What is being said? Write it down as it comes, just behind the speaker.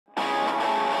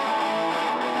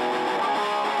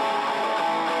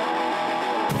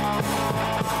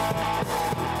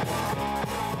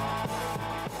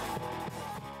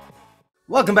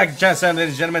Welcome back to Chance Time,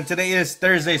 ladies and gentlemen. Today is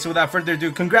Thursday, so without further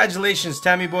ado, congratulations,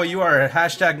 Tammy Boy. You are a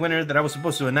hashtag winner that I was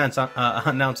supposed to announce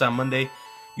on Monday.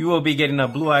 You will be getting a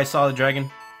Blue Eye Solid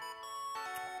Dragon.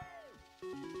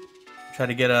 Try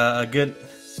to get a good,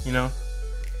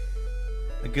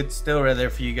 a good still right there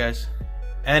for you guys.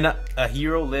 And a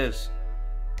Hero Lives.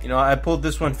 I pulled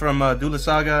this one from Dula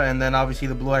Saga, and then obviously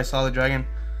the Blue Eye Solid Dragon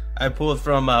I pulled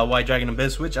from White Dragon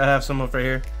Abyss, which I have some of right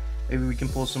here. Maybe we can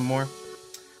pull some more.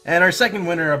 And our second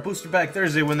winner, our Booster Pack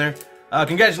Thursday winner,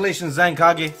 congratulations,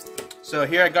 Zankage. So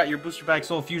here I got your Booster Pack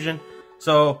Soul Fusion.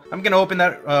 So I'm going to open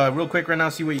that real quick right now,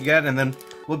 see what you get, and then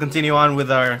we'll continue on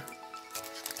with our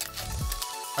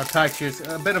pack here. It's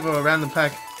a bit of a random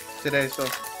pack today, so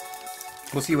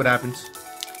we'll see what happens.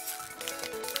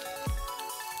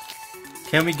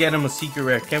 Can we get him a Secret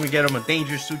Rare? Can we get him a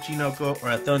Dangerous Tsuchinoko or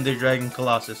a Thunder Dragon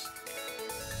Colossus?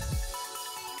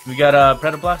 We got a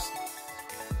Predablast.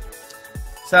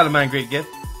 Salamangreat Gift.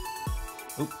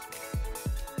 Oop.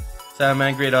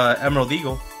 Salamangreat Emerald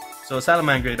Eagle. So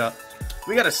Salamangreat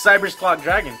we got a Cybersclock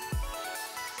Dragon.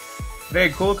 Very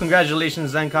cool.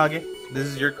 Congratulations, Zankage. This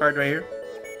is your card right here.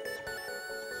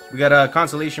 We got a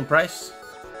Consolation Prize.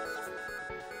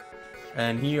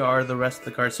 And here are the rest of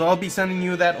the cards. So I'll be sending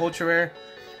you that Ultra Rare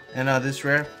and this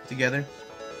Rare together.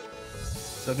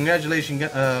 So congratulations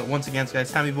once again, guys.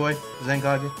 Tammy Boy,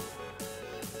 Zankage.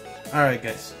 Alright,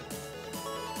 guys.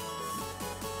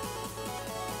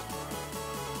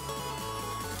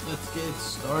 Let's get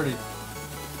started.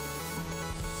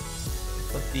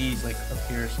 Put these like up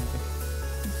here or something.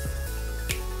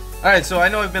 Alright, so I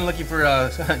know I've been looking for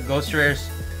Ghost Rares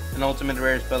and Ultimate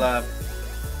Rares, but I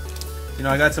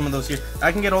got some of those here.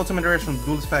 I can get Ultimate Rares from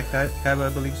Duelist Pack Kaiba, I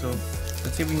believe, so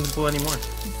let's see if we can pull any more.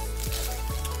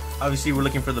 Obviously, we're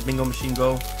looking for the Bingo Machine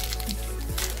Go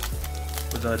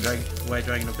with the White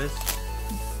Dragon Abyss.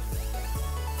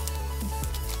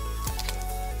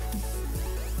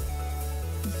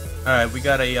 Alright, we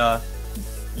got a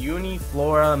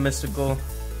Uniflora Mystical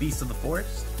Beast of the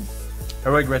Forest,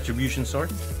 Heroic Retribution Sword,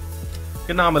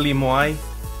 Kanamali Moai,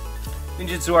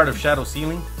 Ninjutsu Art of Shadow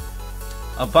Sealing,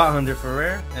 a Pot Hunter for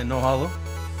Rare, and no holo,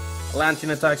 a Lantern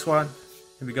Attack Squad.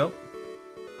 Here we go.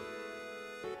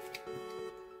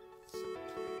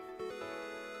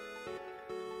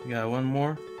 We got one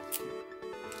more.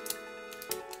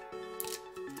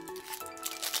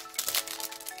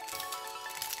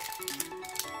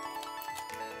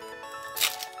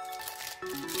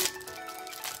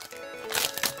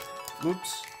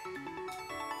 Oops.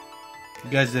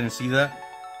 You guys didn't see that?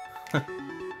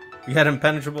 We had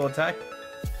Impenetrable Attack,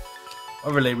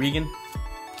 Overlay Regan,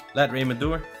 Lat Ray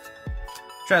Madur,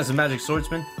 Transmagic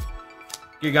Swordsman,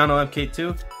 Gigano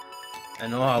MK2,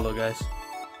 and no holo, guys.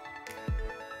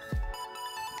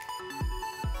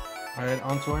 Alright,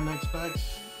 on to our next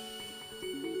packs.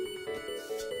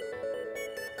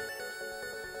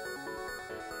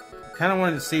 Kinda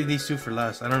wanted to save these two for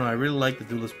last. I don't know, I really like the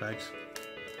Duelist packs.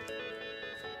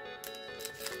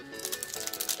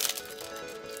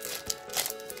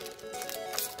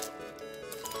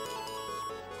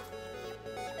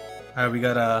 Alright, we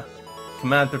got a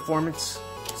Command Performance,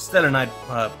 Stellar Knight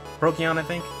Procyon, I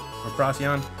think, or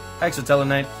Procyon,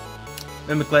 Exotelonite,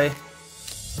 Mimiclay,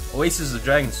 Oasis of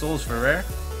Dragon Souls for Rare,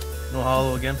 no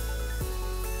holo again.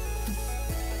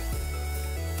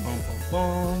 Boom, boom,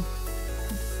 boom.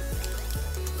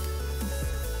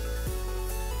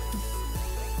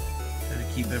 Try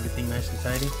to keep everything nice and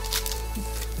tidy.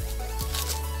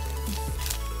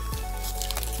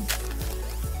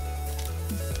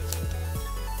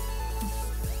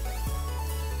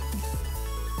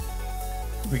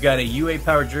 We got a UA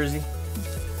Power Jersey,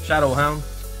 Shadow Hound,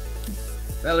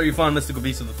 Valerie Fawn Mystical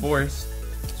Beast of the Forest,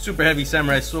 Super Heavy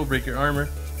Samurai Soulbreaker Armor,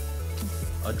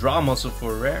 a Draw Muscle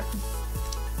for a Rare,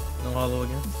 no holo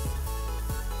again.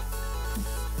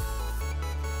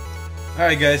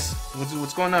 Alright guys,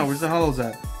 what's going on? Where's the holos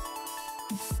at?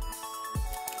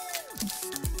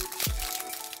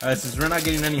 Alright, since we're not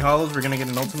getting any holos, we're gonna get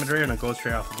an Ultimate Rare and a Ghost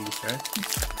Rare off of these, right?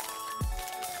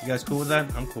 You guys cool with that?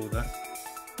 I'm cool with that.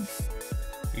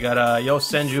 We got Yo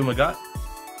Senju Magat,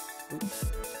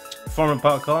 Performant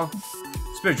Power Call,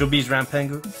 Spiritual Beast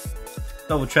Rampengu,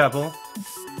 Double Trap Hole,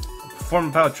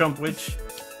 Performant Power Trump Witch,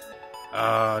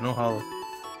 no holo.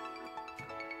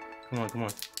 Come on, come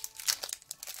on.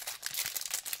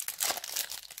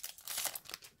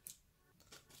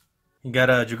 You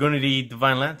got Dragonity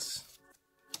Divine Lance,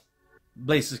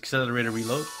 Blaze Accelerator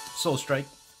Reload, Soul Strike,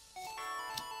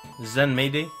 Zen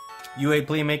Mayday, UA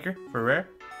Playmaker for Rare,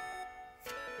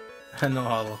 and no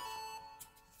holo.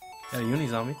 Got a Uni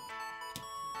Zombie.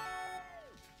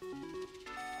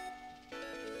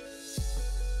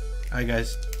 Alright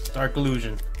guys, Dark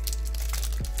Illusion.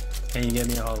 Can you get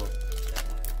me a holo?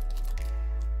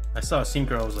 I saw a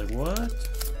Synchro, I was like, what?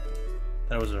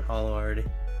 That was a holo already.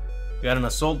 We got an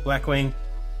Assault Blackwing,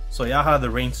 Soyaha the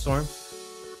Rainstorm,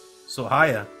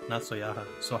 Sohaya, not Soyaha,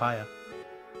 Sohaya.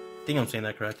 I think I'm saying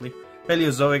that correctly.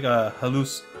 Paleozoic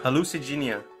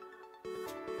Hallucigenia.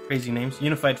 Crazy names.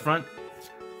 Unified Front.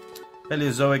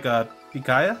 Paleozoic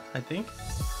Picaya, I think.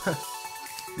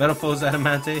 Metalfoes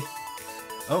Adamante.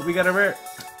 Oh, we got a rare.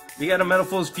 We got a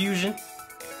Metalfoes Fusion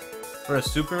for a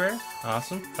super rare.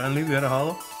 Awesome. Finally, we got a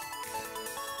holo.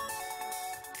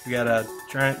 We got a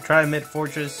Triamid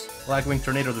Fortress, Blackwing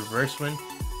Tornado the Reverse Wind,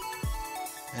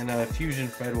 and a Fusion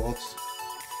Fred Waltz.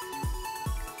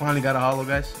 Finally got a holo,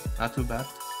 guys. Not too bad.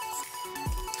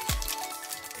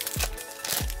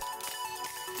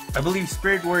 I believe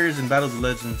Spirit Warriors and Battles of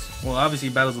Legends. Well, obviously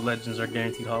Battles of Legends are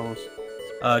guaranteed holos.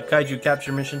 Kaiju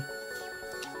Capture Mission,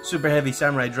 Super Heavy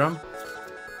Samurai Drum,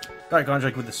 Dark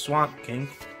Contract with the Swamp King,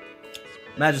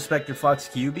 Magic Spectre Fox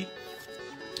Kyubi,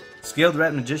 Scaled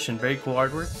Rat Magician, very cool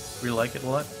artwork, really like it a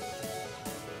lot.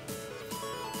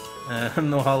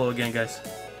 No holo again, guys.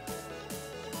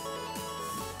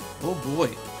 Oh boy.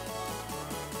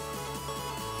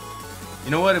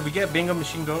 You know what, if we get Bingo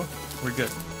Machine Go, we're good.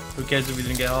 Who cares if we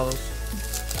didn't get holos?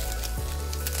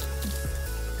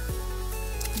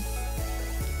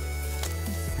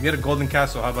 We get a Golden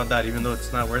Castle, how about that, even though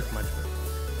it's not worth much.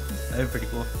 That'd be pretty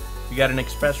cool. We got an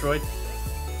Express Roid,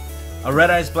 a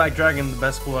Red Eyes Black Dragon, the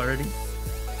best cool already,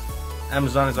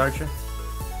 Amazoness Archer,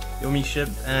 Yomi Ship,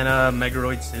 and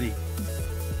Megaroid City.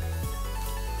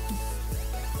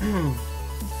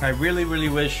 I really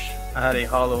wish I had a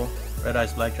holo Red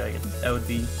Eyes Black Dragon. That would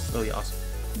be really awesome.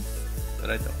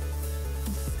 But I don't.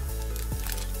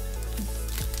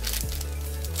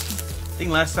 I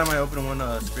think last time I opened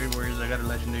one Spirit Warriors, I got a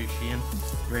Legendary Shein.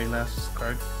 Very last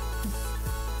card.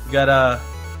 We got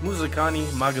Muzakani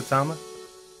Magatama,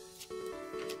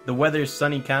 the Weather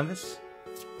Sunny Canvas,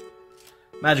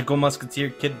 Magical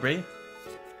Musketeer Kid Brave,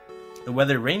 the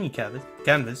Weather Rainy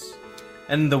Canvas,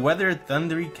 and the Weather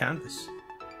Thundery Canvas.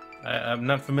 I'm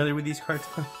not familiar with these cards,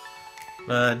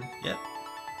 but yeah.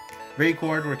 Very cool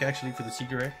artwork actually for the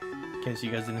secret rare, in case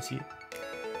you guys didn't see it.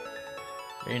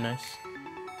 Very nice.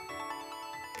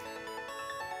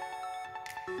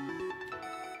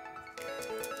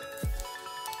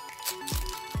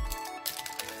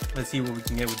 Let's see what we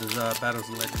can get with this Battles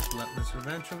of Legends Relentless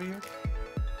Revenge over here.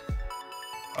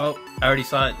 Oh, I already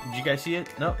saw it. Did you guys see it?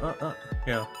 No?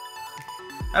 Yeah.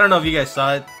 I don't know if you guys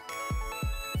saw it.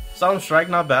 Solemn Strike,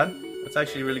 not bad. That's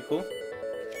actually really cool.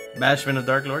 Bashment of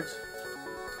Dark Lords.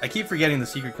 I keep forgetting the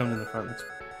secret comes in the front. It's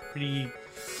pretty...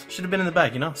 Should have been in the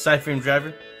back, you know? Cyframe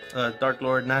Driver, Dark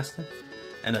Lord Nastin,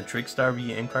 and a Trickstar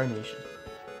Reincarnation.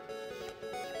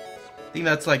 I think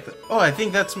that's like... Oh, I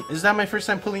think that's... Is that my first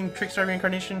time pulling Trickstar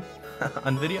Reincarnation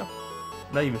on video?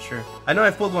 I'm not even sure. I know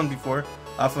I've pulled one before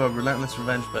off of Relentless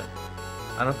Revenge, but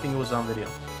I don't think it was on video.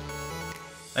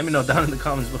 Let me know down in the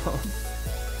comments below.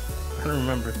 I don't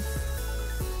remember.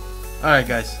 Alright,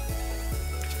 guys.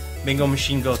 Bingo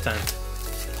Machine Go time.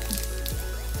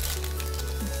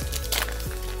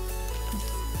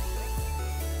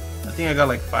 I think I got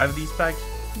like 5 of these packs.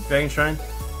 Dragon Shrine,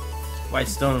 White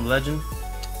Stone of Legend,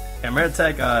 Chimera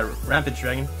Tech Rampage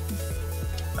Dragon,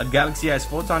 a Galaxy Eyes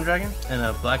Photon Dragon, and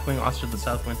a Blackwing Ostrich of the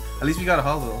Southwind. At least we got a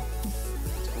holo though.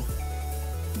 That's cool.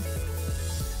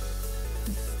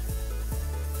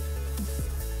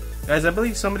 Guys, I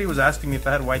believe somebody was asking me if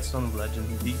I had White Stone of Legend.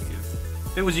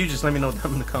 If it was you, just let me know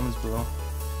down in the comments below.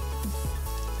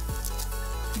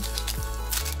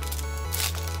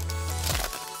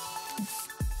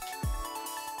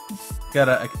 Got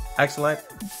a Axelite,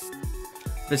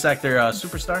 this actor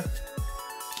Superstar,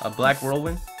 a Black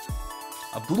Whirlwind,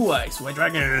 a Blue Eyes White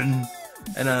Dragon,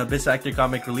 and a Abyss Actor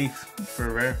Comic Relief for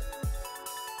a rare.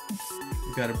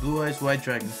 We got a Blue Eyes White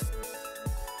Dragon.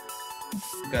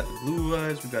 We got the Blue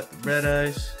Eyes, we got the Red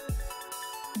Eyes.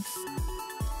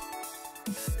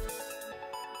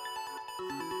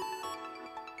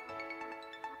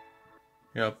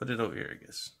 Here, I'll put it over here, I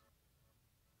guess.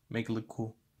 Make it look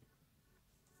cool.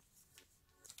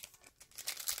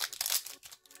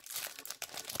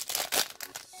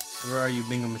 Where are you,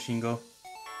 Bingo Machine Go?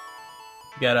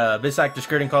 You got a Abyss Actor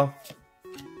Skirting Call,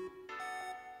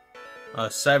 a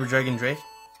Cyber Dragon Dre,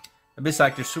 Abyss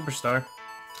Actor Superstar,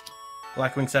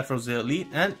 Blackwing Sephiroth the Elite,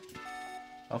 and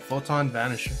a Photon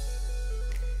Vanisher.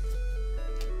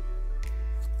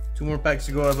 2 more packs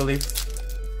to go, I believe.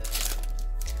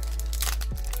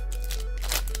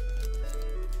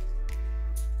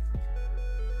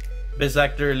 Abyss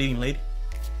Actor Leading Lady,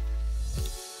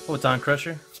 Photon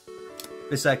Crusher,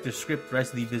 This active script, Rice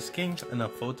the Abyss King, and a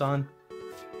Photon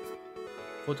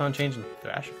change and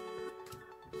Thrasher.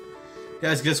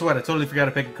 Guys, guess what? I totally forgot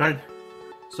to pick a card.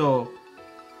 So,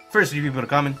 first 3 people to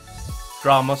comment,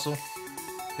 draw a muscle,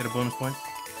 get a bonus point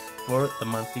for the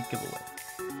monthly giveaway.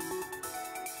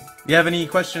 If you have any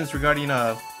questions regarding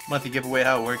monthly giveaway,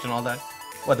 how it works and all that,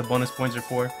 what the bonus points are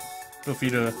for, feel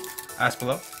free to ask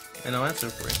below and I'll answer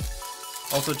for you.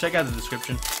 Also, check out the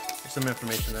description. There's some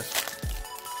information there.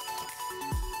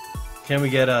 Can we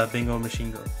get a Bingo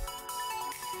Machine Go?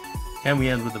 Can we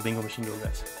end with the Bingo Machine Go,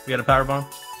 guys? We got a Power Bomb,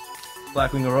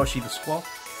 Blackwing Orochi the Squall,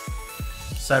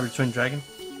 Cyber Twin Dragon,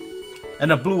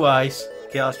 and a Blue Eyes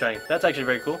Chaos Dragon. That's actually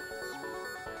very cool.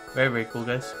 Very, very cool,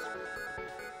 guys.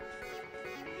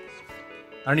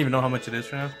 I don't even know how much it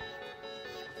is right now.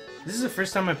 This is the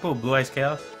first time I pull Blue Eyes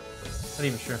Chaos. Not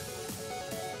even sure.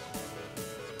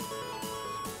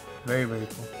 Very, very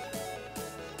cool.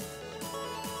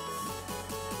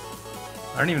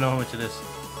 I don't even know how much it is.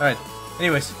 Alright,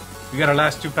 anyways, we got our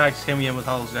last 2 packs. Can we end with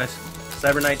hollows, guys?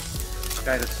 Cyber Knight,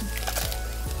 guide us.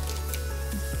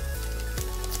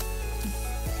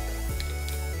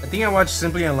 I think I watch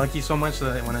Simply Unlucky so much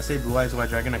that when I say Blue Eyes White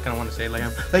Dragon, I kind of want to say it like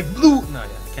I'm like blue. No, yeah,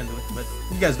 I can't do it. But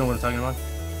you guys know what I'm talking about.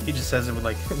 He just says it with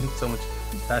like so much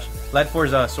passion. Light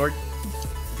Force Sword,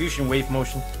 Fusion Wave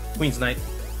Motion, Queen's Knight,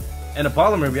 and a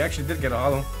Polymer. We actually did get a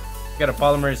hollow. We got a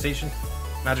Polymerization,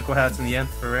 Magical Hats in the end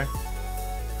for rare.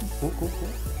 Cool, cool, cool.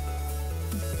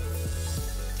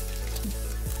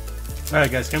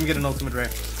 Alright, guys, can we get an ultimate rare?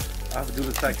 I'll have to do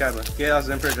this Type Kaiba. Chaos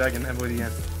Emperor Dragon, Envoy the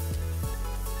End.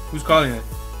 Who's calling it?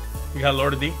 We got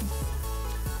Lord of D,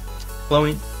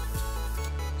 Chloe,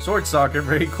 Sword Stalker,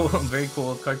 very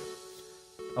cool card.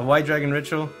 A White Dragon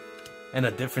Ritual, and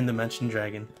a Different Dimension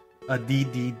Dragon. A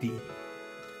DDD.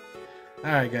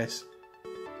 Alright, guys.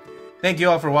 Thank you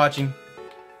all for watching.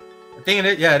 I think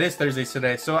it is Thursdays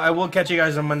today. So I will catch you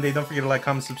guys on Monday. Don't forget to like,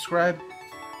 comment, subscribe.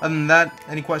 Other than that,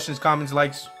 any questions, comments,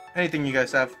 likes, anything you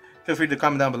guys have, feel free to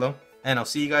comment down below. And I'll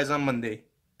see you guys on Monday.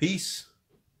 Peace.